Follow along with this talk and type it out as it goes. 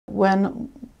when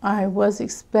I was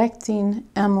expecting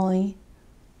Emily,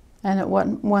 and at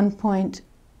one point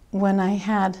when I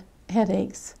had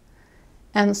headaches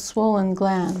and swollen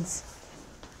glands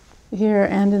here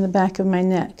and in the back of my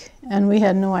neck, and we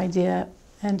had no idea,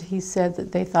 and he said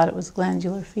that they thought it was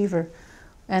glandular fever.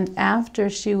 And after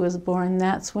she was born,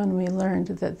 that's when we learned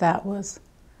that that was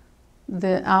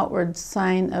the outward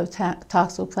sign of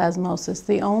toxoplasmosis,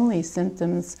 the only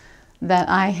symptoms that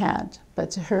I had, but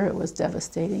to her it was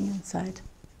devastating inside.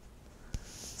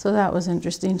 So that was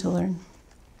interesting to learn.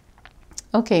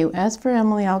 Okay, as for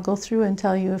Emily, I'll go through and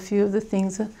tell you a few of the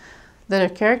things that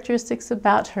are characteristics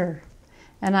about her.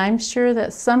 And I'm sure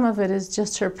that some of it is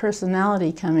just her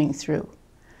personality coming through.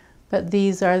 But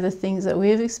these are the things that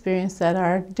we've experienced that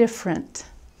are different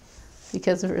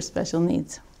because of her special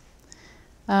needs.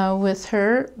 With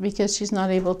her, because she's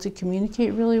not able to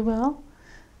communicate really well,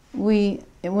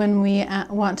 when we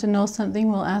want to know something,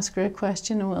 we'll ask her a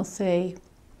question and we'll say,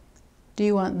 do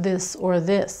you want this or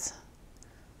this?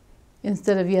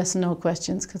 Instead of yes and no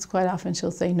questions, because quite often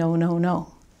she'll say no, no,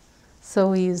 no.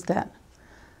 So we use that.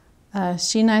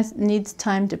 She needs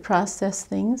time to process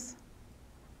things.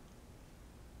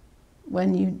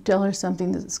 When you tell her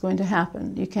something that's going to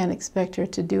happen, you can't expect her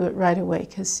to do it right away,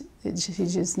 because she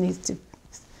just needs to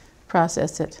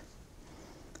process it.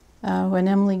 When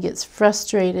Emily gets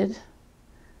frustrated,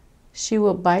 she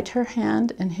will bite her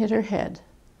hand and hit her head.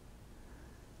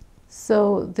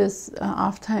 So this,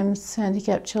 oftentimes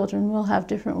handicapped children will have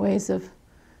different ways of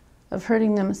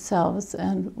hurting themselves,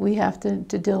 and we have to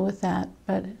deal with that,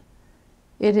 but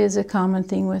it is a common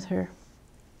thing with her.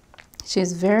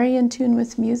 She's very in tune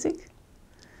with music,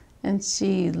 and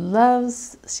she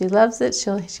loves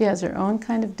it. She has her own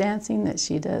kind of dancing that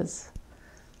she does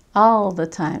all the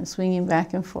time, swinging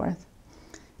back and forth.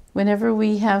 Whenever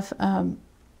we have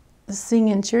sing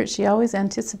in church, she always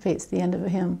anticipates the end of a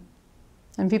hymn.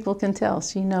 And people can tell,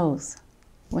 she knows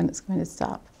when it's going to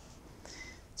stop.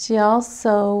 She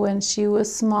also, when she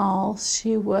was small,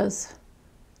 she was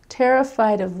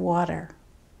terrified of water.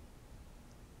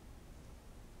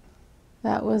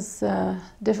 That was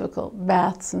difficult,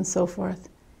 baths and so forth.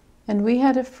 And we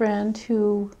had a friend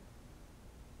who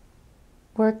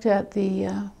worked at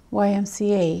the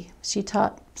YMCA. She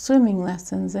taught swimming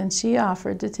lessons, and she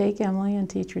offered to take Emily and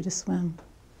teach her to swim.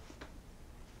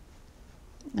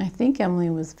 I think Emily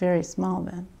was very small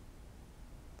then.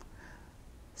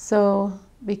 So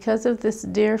because of this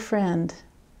dear friend,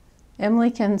 Emily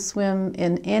can swim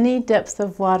in any depth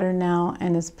of water now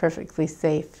and is perfectly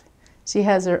safe. She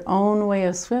has her own way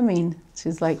of swimming.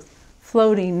 She's like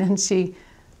floating, and she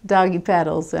doggy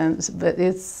paddles, but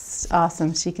it's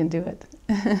awesome. She can do it.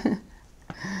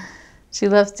 She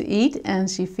loves to eat, and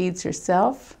she feeds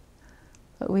herself,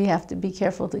 but we have to be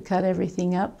careful to cut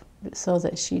everything up so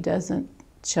that she doesn't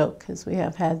choke, because we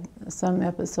have had some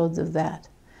episodes of that.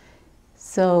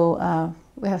 So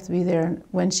we have to be there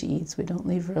when she eats. We don't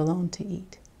leave her alone to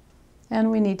eat. And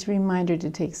we need to remind her to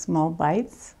take small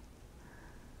bites.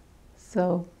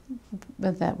 So,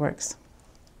 but that works.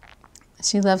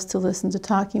 She loves to listen to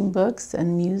talking books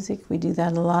and music. We do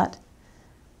that a lot.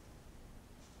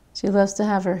 She loves to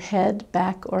have her head,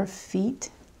 back, or feet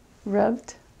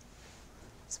rubbed,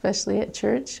 especially at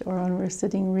church or when we're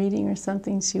sitting reading or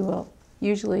something. She will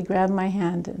usually grab my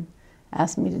hand and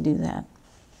ask me to do that.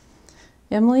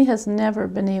 Emily has never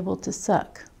been able to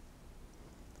suck.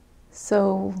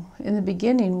 So in the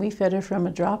beginning, we fed her from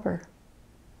a dropper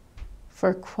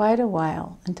for quite a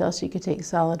while until she could take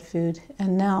solid food.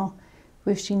 And now,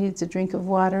 if she needs a drink of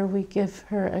water, we give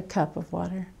her a cup of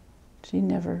water. She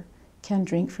never can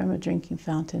drink from a drinking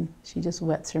fountain. She just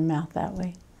wets her mouth that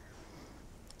way.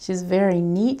 She's very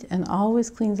neat and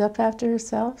always cleans up after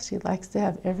herself. She likes to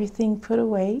have everything put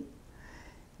away.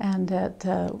 And at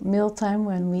mealtime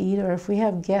when we eat, or if we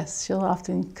have guests, she'll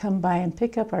often come by and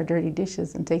pick up our dirty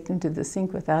dishes and take them to the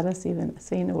sink without us even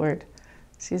saying a word.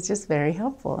 She's just very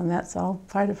helpful, and that's all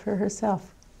part of her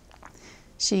herself.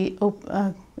 She,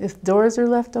 if doors are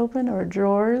left open, or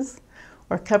drawers,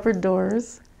 or cupboard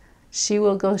doors, she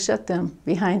will go shut them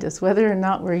behind us, whether or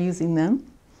not we're using them.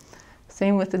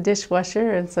 Same with the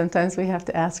dishwasher, and sometimes we have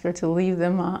to ask her to leave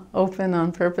them open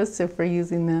on purpose if we're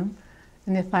using them.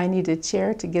 And if I need a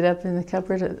chair to get up in the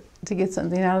cupboard to get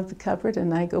something out of the cupboard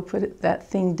and I go put that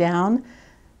thing down,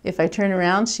 if I turn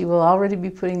around, she will already be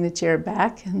putting the chair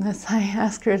back unless I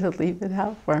ask her to leave it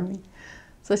out for me.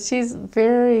 So she's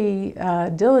very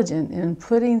diligent in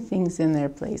putting things in their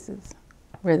places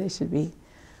where they should be.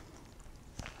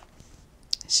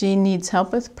 She needs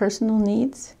help with personal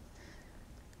needs,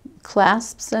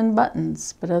 clasps and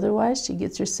buttons, but otherwise she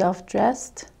gets herself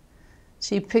dressed.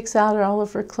 She picks out all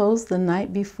of her clothes the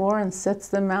night before and sets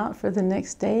them out for the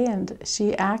next day, and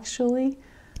she actually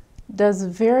does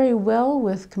very well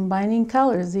with combining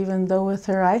colors, even though with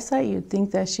her eyesight you'd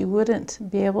think that she wouldn't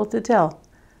be able to tell.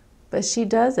 But she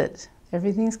does it.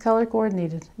 Everything's color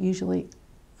coordinated, usually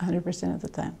 100% of the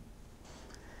time.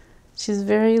 She's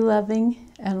very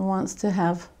loving and wants to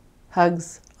have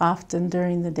hugs often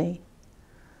during the day.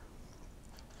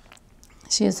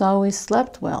 She has always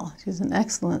slept well. She's an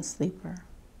excellent sleeper.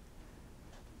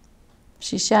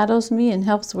 She shadows me and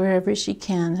helps wherever she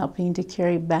can, helping to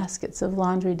carry baskets of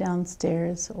laundry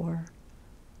downstairs, or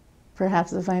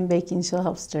perhaps if I'm baking, she'll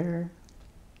help stir.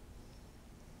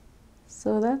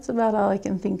 So that's about all I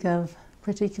can think of,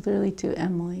 particularly to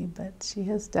Emily, but she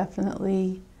has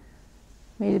definitely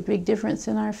made a big difference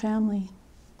in our family,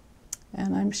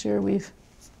 and I'm sure we've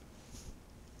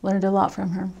learned a lot from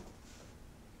her.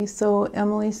 So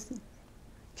Emily's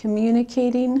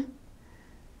communicating.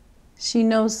 She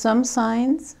knows some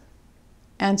signs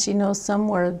and she knows some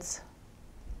words,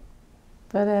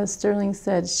 but as Sterling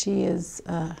said, she's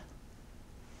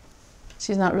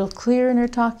not real clear in her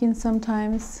talking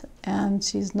sometimes, and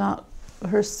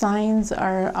her signs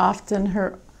are often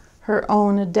her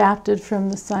own, adapted from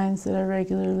the signs that are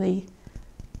regularly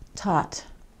taught.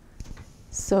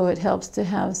 So it helps to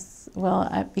have,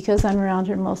 because I'm around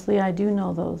her mostly, I do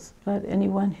know those, but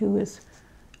anyone who is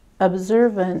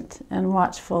observant and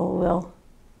watchful will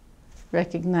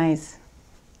recognize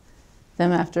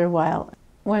them after a while.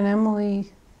 When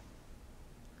Emily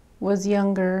was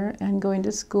younger and going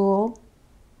to school,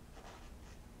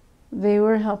 they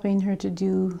were helping her to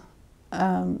do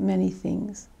many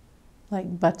things,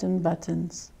 like button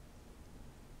buttons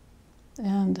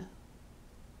and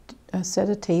set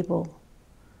a table,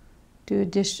 do a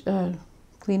dish,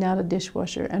 clean out a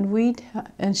dishwasher,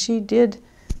 and she did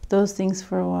those things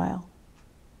for a while.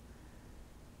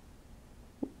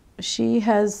 She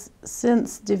has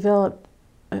since developed,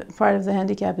 part of the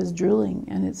handicap is drooling,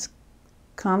 and it's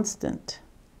constant.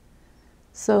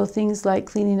 So things like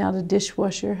cleaning out a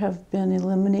dishwasher have been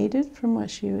eliminated from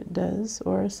what she does,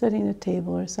 or setting a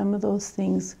table, or some of those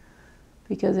things,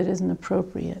 because it isn't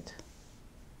appropriate.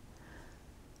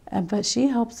 But she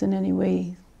helps in any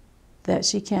way that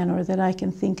she can, or that I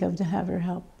can think of to have her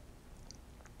help.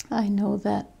 I know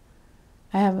that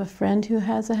I have a friend who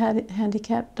has a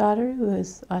handicapped daughter who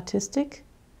is autistic,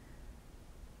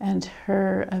 and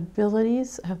her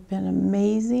abilities have been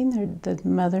amazing. The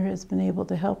mother has been able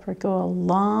to help her go a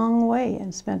long way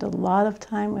and spent a lot of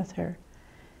time with her.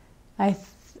 I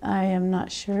am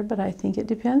not sure, but I think it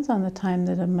depends on the time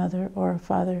that a mother or a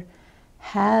father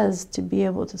has to be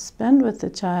able to spend with the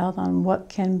child on what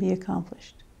can be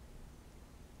accomplished.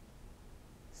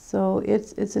 So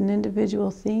it's an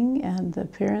individual thing, and the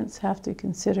parents have to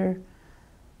consider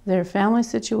their family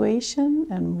situation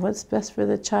and what's best for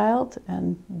the child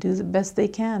and do the best they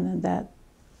can, and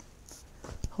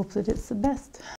hope that it's the best.